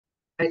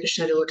Hare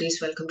Krishna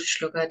devotees, welcome to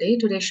Shloka Day.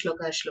 Today's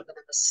Shloka is Shloka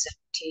number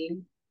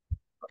 17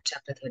 of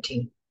chapter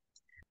 13.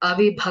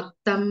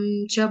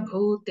 Avibhaktam cha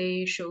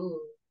bhuteshu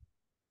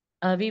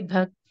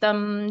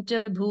Avibhaktam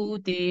cha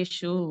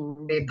bhuteshu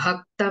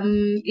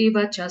vibhaktam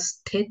iva cha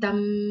sthitam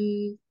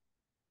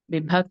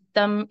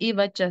vibhaktam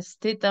iva cha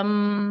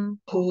sthitam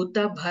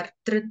bhuta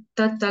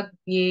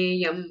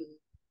bhartrittatagnyeyam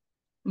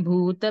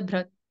bhuta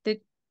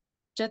bhrakti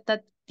cha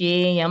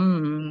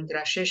tatyeyam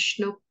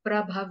grashishnu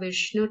prabha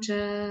vishnu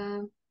cha.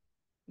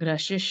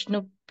 grashishnu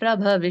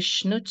prabha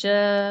vishnu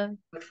cha.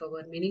 Word for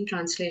word meaning,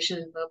 translation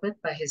and purport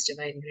by His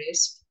Divine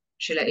Grace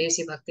Srila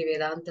A.C.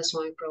 Bhaktivedanta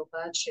Swami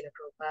Prabhupada, Srila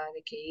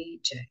Prabhupada ki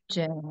jai.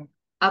 Jai.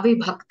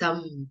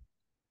 Avibhaktam,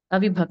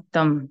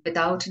 Avibhaktam,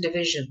 without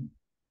division.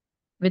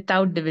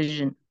 without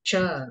division.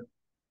 Cha,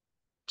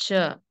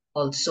 Cha,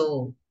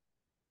 also.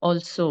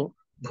 also.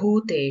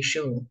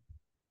 Bhuteshu,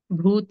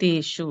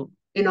 Bhuteshu,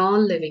 in all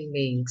living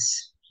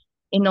beings.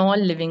 in all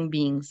living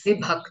beings.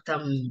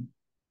 Vibhaktam,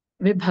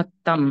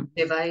 Vibhaktam,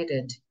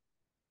 divided.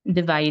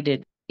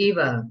 divided.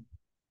 Iva,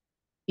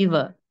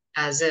 Iva,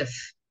 as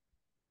if.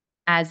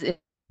 as if.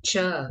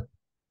 Cha,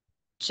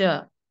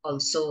 Cha,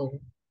 also.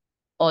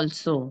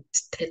 also.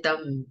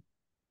 Sthitam,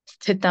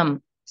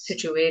 Sthitam,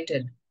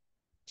 situated.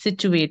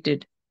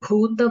 situated.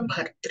 Bhuta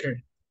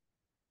bhartr,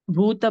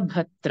 Bhuta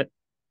bhatra,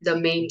 the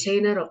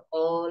maintainer of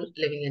all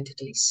living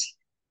entities.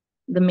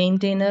 the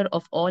maintainer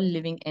of all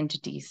living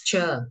entities.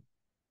 Cha,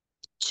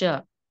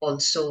 Cha,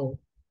 also.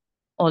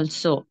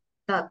 also.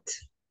 Tat,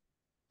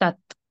 Tat,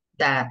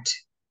 that.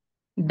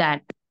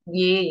 that.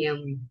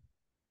 Nyeyam,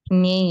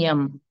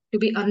 Neyam, to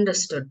be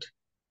understood.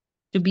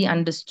 to be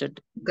understood.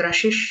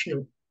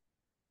 Grashishnu,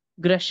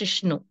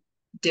 Grashishnu,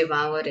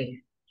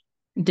 devouring.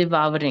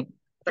 devouring.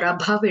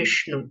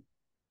 Prabhavishnu,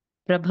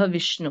 Prabha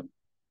Vishnu,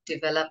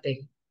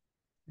 developing.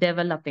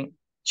 developing.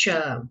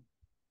 Cha,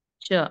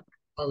 Cha,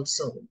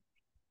 also.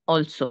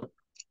 also.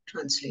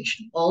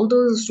 Translation.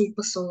 Although the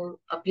Supersoul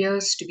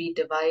appears to be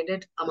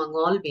divided among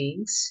all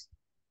beings,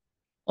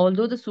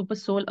 Although the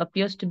Supersoul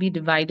appears to be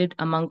divided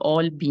among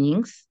all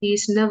beings, he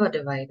is never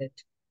divided.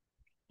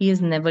 he is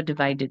never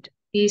divided.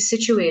 He is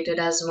situated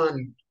as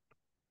one.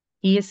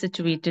 He is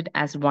situated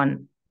as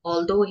one.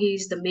 Although he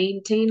is the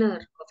maintainer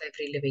of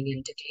every living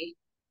entity,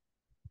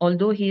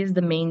 Although he is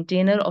the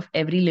maintainer of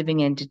every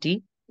living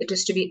entity, it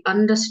is to be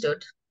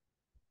understood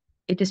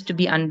it is to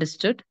be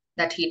understood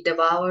that he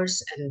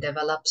devours and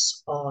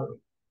develops all.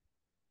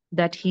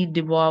 that he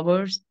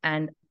devours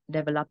and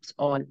develops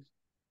all.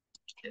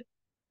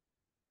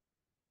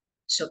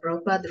 So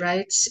Prabhupada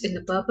writes in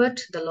the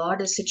purport, the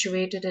Lord is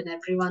situated in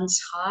everyone's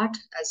heart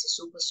as a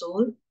super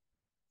soul.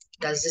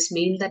 Does this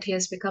mean that he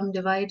has become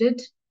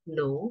divided?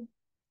 No.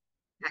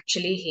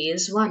 Actually, he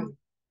is one.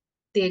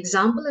 The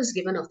example is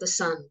given of the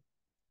sun.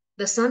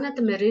 The sun at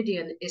the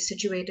meridian is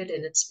situated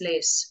in its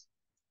place.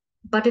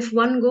 But if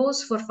one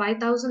goes for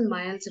 5,000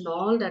 miles in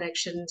all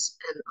directions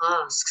and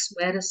asks,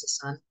 where is the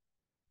sun?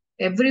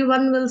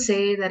 Everyone will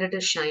say that it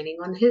is shining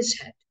on his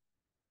head.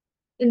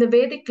 In the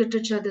Vedic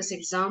literature, this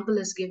example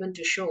is given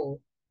to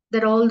show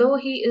that although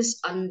he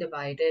is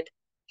undivided,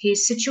 he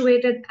is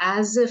situated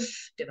as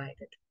if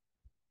divided.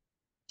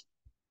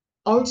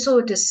 Also,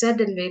 it is said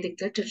in Vedic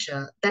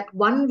literature that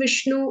one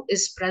Vishnu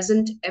is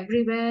present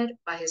everywhere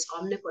by his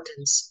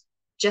omnipotence,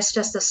 just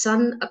as the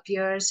sun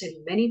appears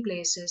in many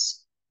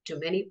places to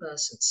many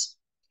persons.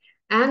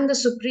 And the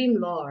Supreme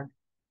Lord,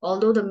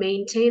 although the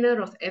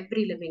maintainer of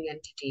every living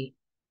entity,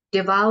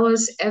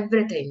 devours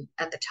everything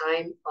at the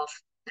time of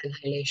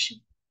annihilation.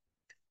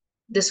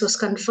 This was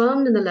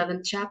confirmed in the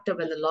 11th chapter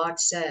when the Lord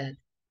said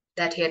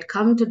that he had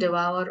come to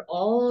devour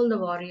all the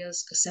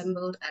warriors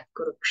assembled at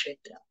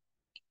Kurukshetra.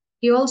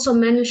 He also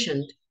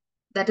mentioned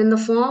that in the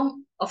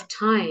form of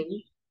time,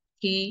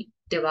 he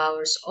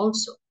devours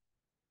also.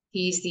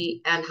 He is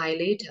the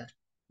annihilator,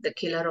 the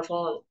killer of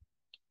all.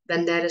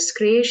 When there is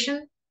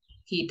creation,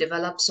 he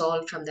develops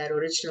all from their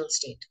original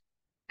state.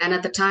 And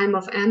at the time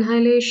of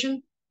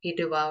annihilation, he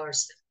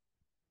devours them.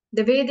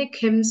 The Vedic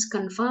hymns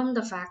confirm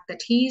the fact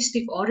that he is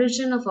the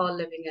origin of all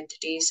living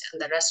entities and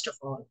the rest of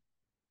all.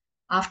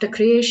 After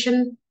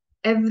creation,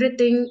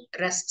 everything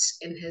rests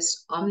in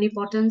his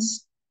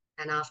omnipotence,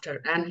 and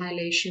after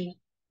annihilation,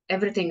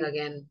 everything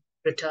again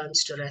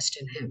returns to rest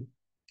in him.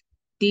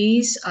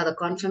 These are the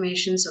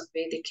confirmations of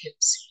Vedic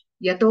hymns.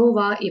 Yato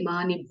va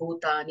imani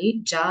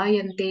bhutani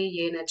jayante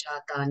yena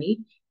jatani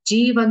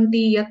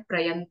jivanti yat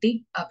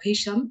prayanti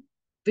abhisham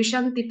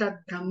vishanti tad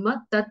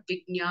brahma tad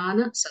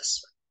vijnana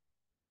sasva.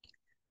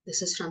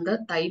 This is from the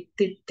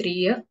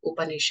Taittiriya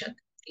Upanishad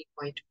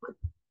 3.1.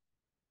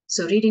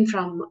 So reading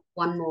from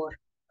one more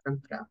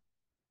paragraph.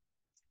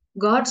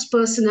 God's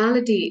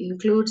personality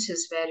includes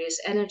his various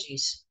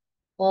energies.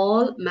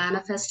 All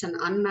manifest and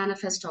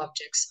unmanifest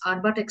objects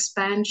are but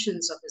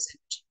expansions of his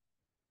energy.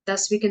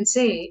 Thus we can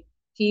say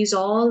he is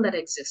all that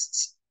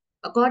exists.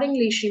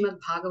 Accordingly, Srimad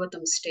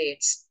Bhagavatam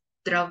states,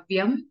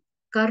 Dravyam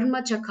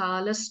karma cha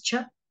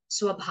kalascha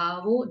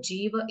swabhavo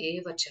jiva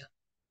evacha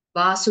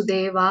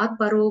Vasudevat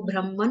paro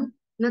brahman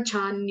na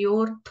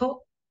chanyortho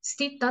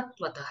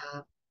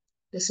stitatvataha.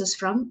 This is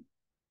from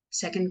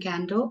 2nd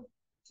Canto,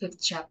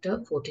 5th chapter,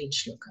 14th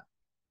shloka.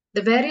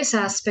 The various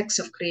aspects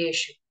of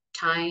creation,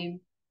 time,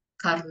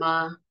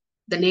 karma,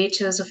 the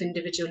natures of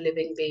individual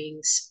living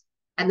beings,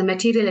 and the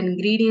material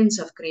ingredients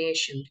of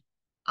creation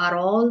are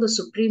all the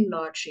Supreme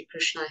Lord Sri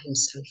Krishna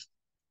himself.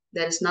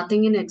 There is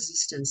nothing in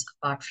existence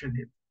apart from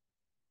him.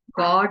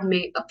 God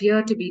may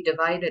appear to be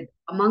divided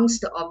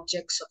amongst the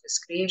objects of his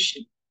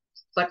creation,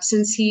 but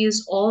since he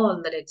is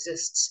all that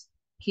exists,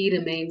 he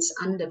remains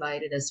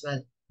undivided as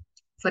well.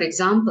 For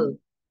example,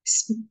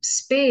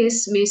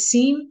 space may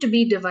seem to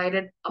be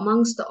divided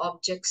amongst the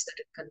objects that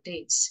it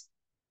contains.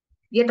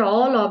 Yet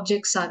all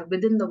objects are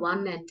within the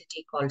one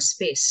entity called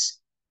space,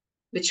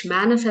 which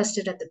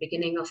manifested at the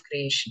beginning of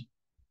creation.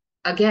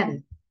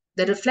 Again,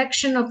 the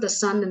reflection of the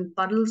sun in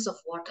puddles of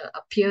water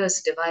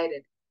appears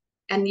divided,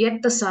 and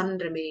yet the sun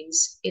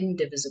remains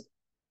indivisible.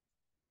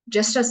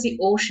 Just as the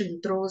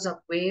ocean throws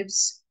up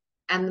waves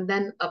and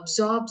then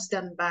absorbs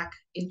them back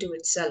into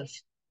itself,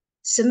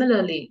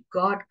 similarly,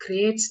 God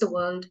creates the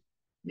world,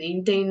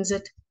 maintains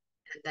it,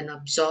 and then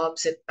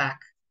absorbs it back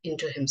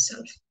into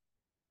himself.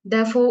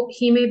 Therefore,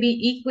 he may be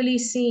equally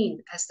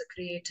seen as the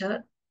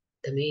creator,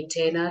 the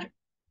maintainer,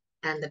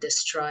 and the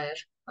destroyer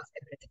of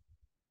everything.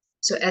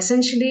 So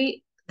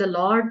essentially, the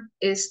Lord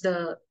is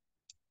the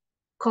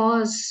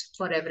cause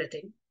for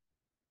everything.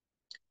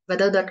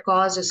 Whether that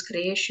cause is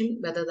creation,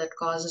 whether that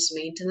cause is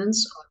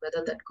maintenance, or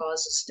whether that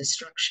cause is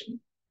destruction,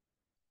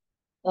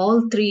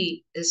 all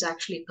three is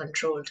actually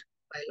controlled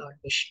by Lord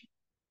Vishnu.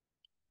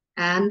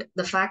 And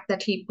the fact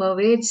that he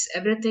pervades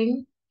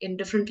everything in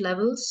different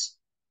levels,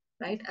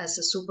 right, as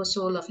the super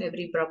soul of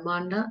every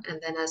Brahmanda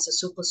and then as the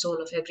super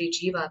soul of every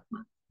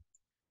Jivatma.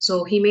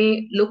 So he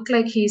may look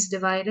like he's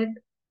divided,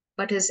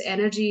 but his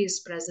energy is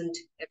present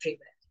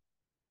everywhere.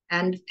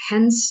 And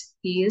hence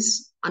he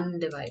is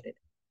undivided.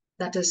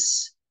 That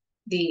is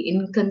the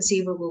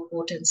inconceivable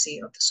potency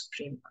of the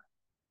Supreme Lord.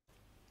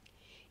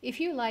 If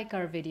you like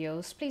our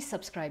videos, please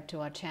subscribe to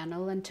our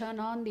channel and turn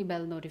on the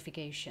bell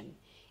notification.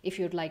 If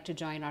you'd like to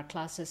join our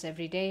classes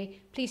every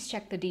day, please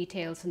check the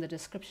details in the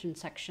description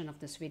section of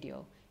this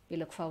video. We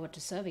look forward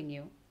to serving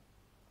you.